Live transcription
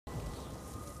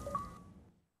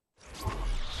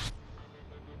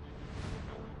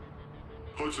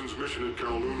Hudson's mission at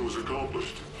Kowloon was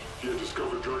accomplished. He had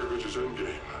discovered Dragovich's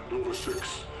endgame, Nova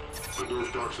 6. A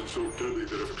nerve toxin so deadly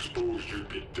that if exposed, you'd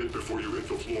be dead before you hit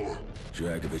the floor.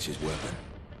 Dragovich's weapon.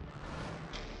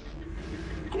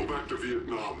 Go back to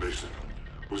Vietnam, Mason.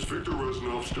 Was Viktor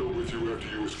Reznov still with you after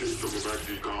you escaped from the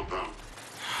MACD compound?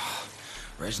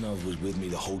 Reznov was with me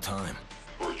the whole time.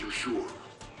 Are you sure?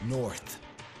 North.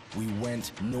 We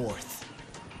went north.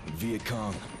 Viet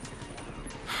Cong.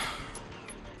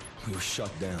 We were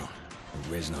shut down. And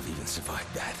Reznov even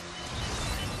survived that.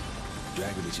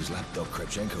 Dragovich's lapdog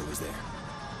Kravchenko was there.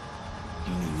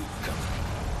 He knew we were coming.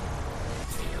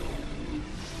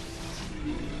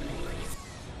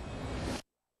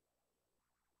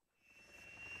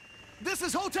 This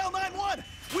is Hotel 9-1!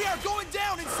 We are going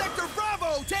down in Sector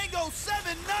Bravo! Tango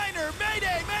 7-9er!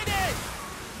 Mayday! Mayday!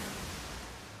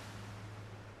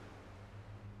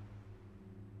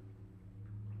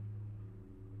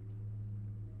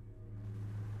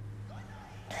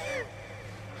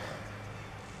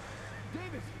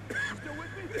 Davis! You still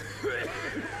with me? Davis,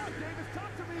 come on, Davis,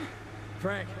 talk to me!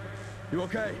 Frank, you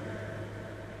okay?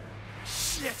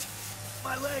 Shit!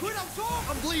 My leg!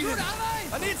 I'm bleeding!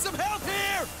 I need some help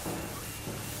here!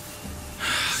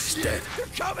 He's dead. They're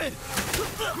coming!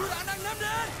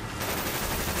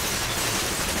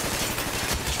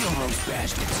 Kill those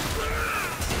bastards.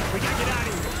 We gotta get out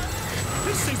of here.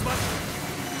 This thing's much...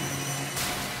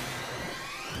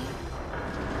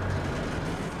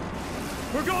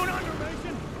 We're going under,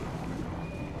 Mason!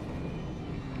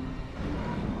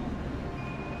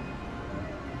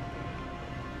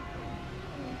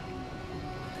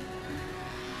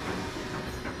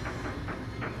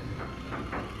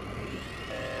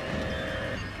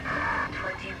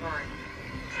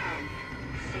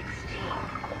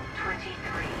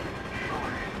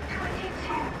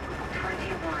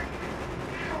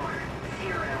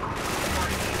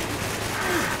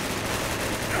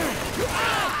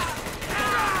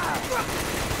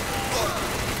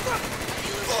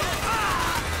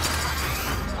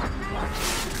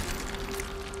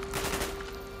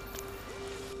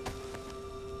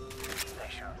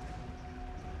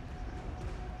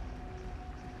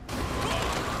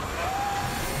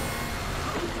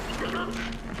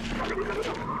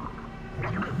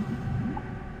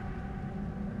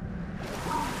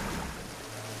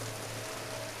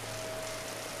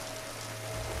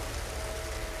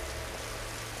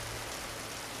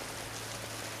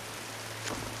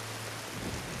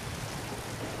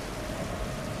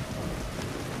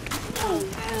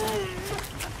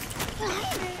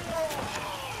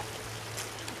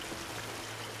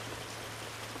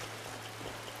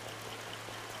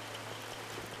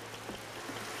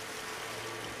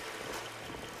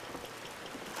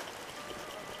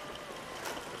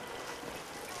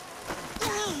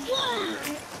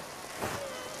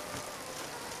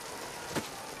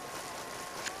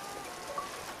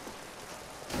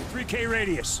 K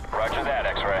radius. Roger that,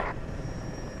 X-ray.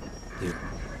 Here,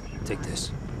 take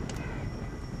this.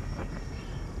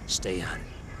 Stay on.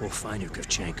 We'll find your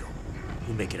Kravchenko.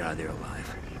 We'll make it out of there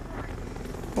alive.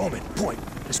 Bowman, point.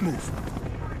 Let's move.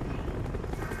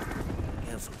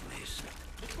 Careful, Mason.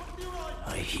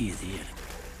 I hear the enemy.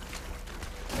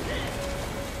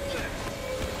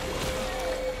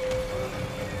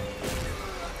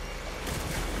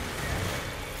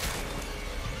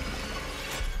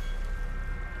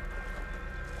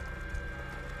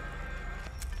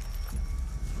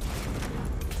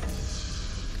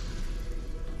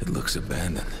 It looks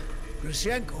abandoned.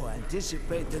 Kravchenko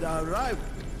anticipated our arrival.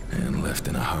 And left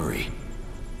in a hurry.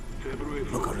 February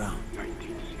 4th, Look around.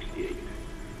 1968.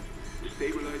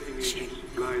 Stabilizing agents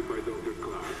supplied by Dr.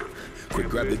 Clark. Quick,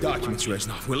 grab the documents,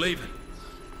 Reznov. We're leaving.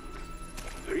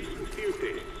 Recent field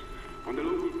tests on the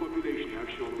local population have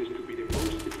shown this to be the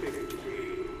most effective.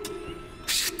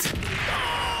 Shit.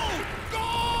 Go!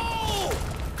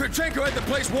 Kravchenko had the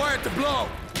place wired to blow.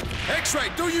 X-ray,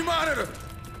 do you monitor?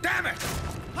 Damn it!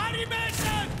 Harry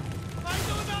Mason! I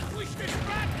do not wish this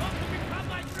rat hole to become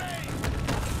my grave!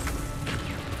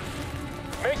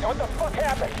 Mason, what the fuck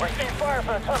happened? We're seeing fire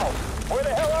from the tunnel. Where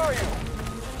the hell are you?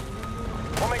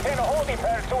 We'll maintain a holding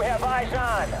pattern so we have eyes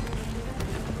on.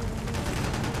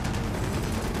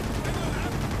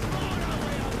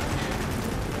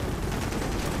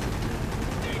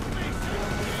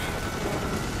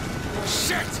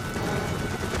 Shit!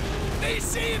 They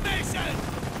see Mason!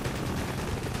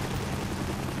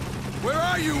 Where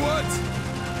are you, Woods?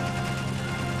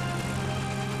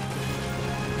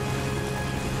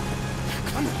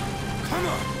 Come on, come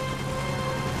on!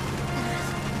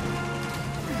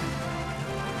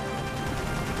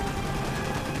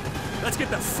 Let's get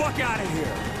the fuck out of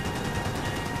here!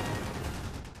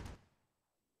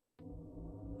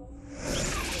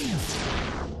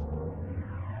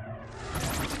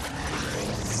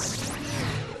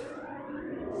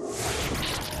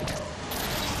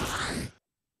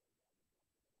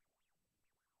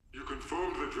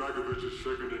 confirmed that Dragovich's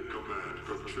second-in-command,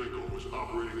 Kravchenko, was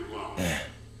operating in Laos.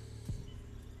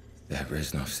 That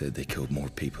Reznov said they killed more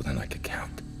people than I could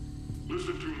count.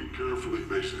 Listen to me carefully,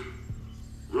 Mason.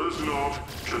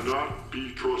 Reznov cannot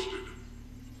be trusted.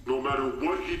 No matter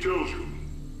what he tells you,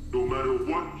 no matter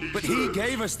what he But says. he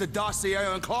gave us the dossier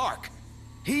on Clark.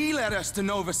 He led us to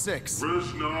Nova 6.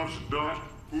 Reznov's not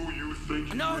who you think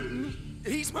he No, is.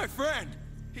 he's my friend.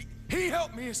 He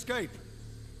helped me escape.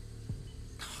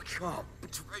 Oh, God,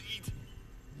 betrayed.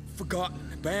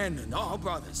 Forgotten, abandoned, all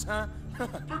brothers, huh? Forget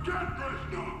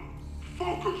Reznov.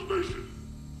 Focus, Mason.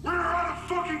 We're out of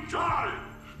fucking time.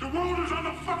 The world is on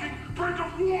the fucking brink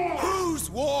of war. Whose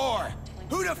war?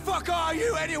 Who the fuck are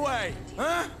you anyway?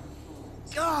 Huh?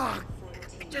 God,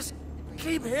 I just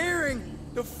keep hearing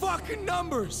the fucking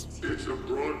numbers. It's a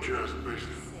broadcast, Mason.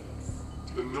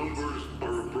 The numbers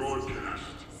are a broadcast.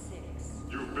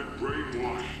 You've been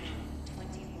brainwashed.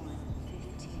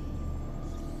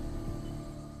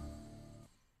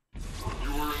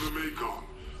 You were in the Mekong,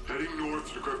 heading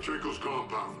north to Kravchenko's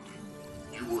compound.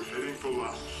 You were heading for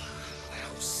Laos.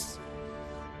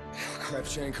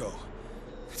 Kravchenko.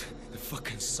 The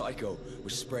fucking psycho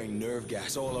was spraying nerve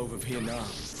gas all over Vietnam.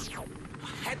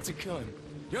 I had to kill him.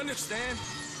 You understand?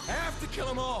 I have to kill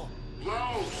them all.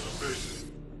 Laos,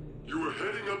 Mason. You were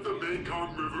heading up the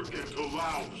Mekong River into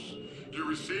Laos. You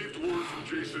received word from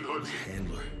Jason Hudson.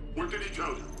 Handler. What did he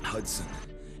tell you? Hudson.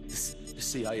 The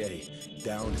CIA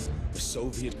downed the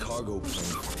Soviet cargo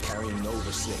plane carrying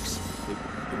Nova 6.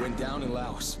 It went down in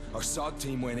Laos. Our SOG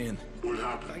team went in. What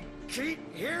happened?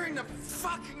 Keep hearing the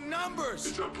fucking numbers!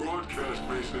 It's a broadcast,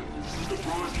 Mason. The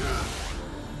broadcast.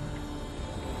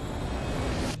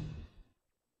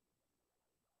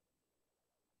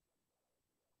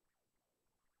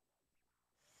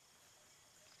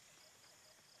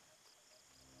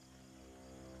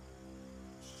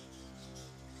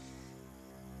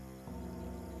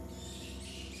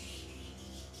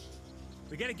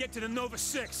 We gotta get to the Nova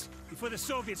 6 before the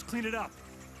Soviets clean it up.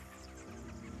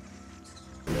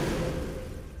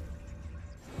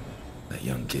 That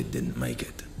young kid didn't make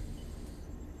it.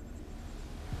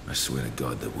 I swear to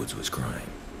God that Woods was crying.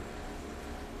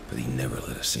 But he never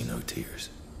let us see no tears.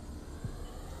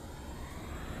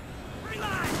 Reload!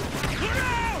 Look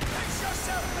out! Fix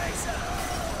yourself, Mason!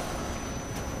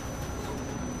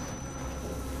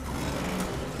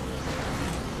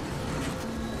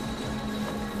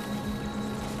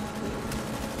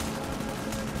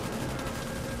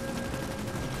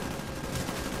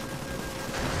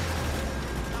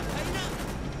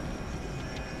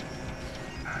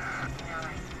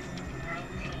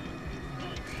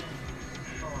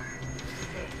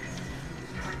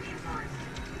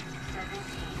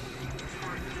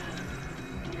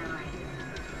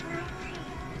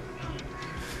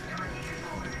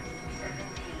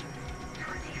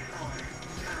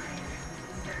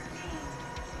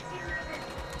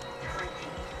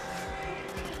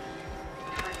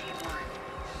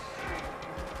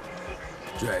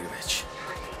 Dragovich.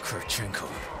 Kravchenko.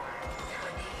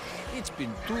 It's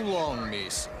been too long,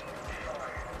 Mason.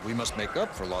 We must make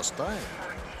up for lost time.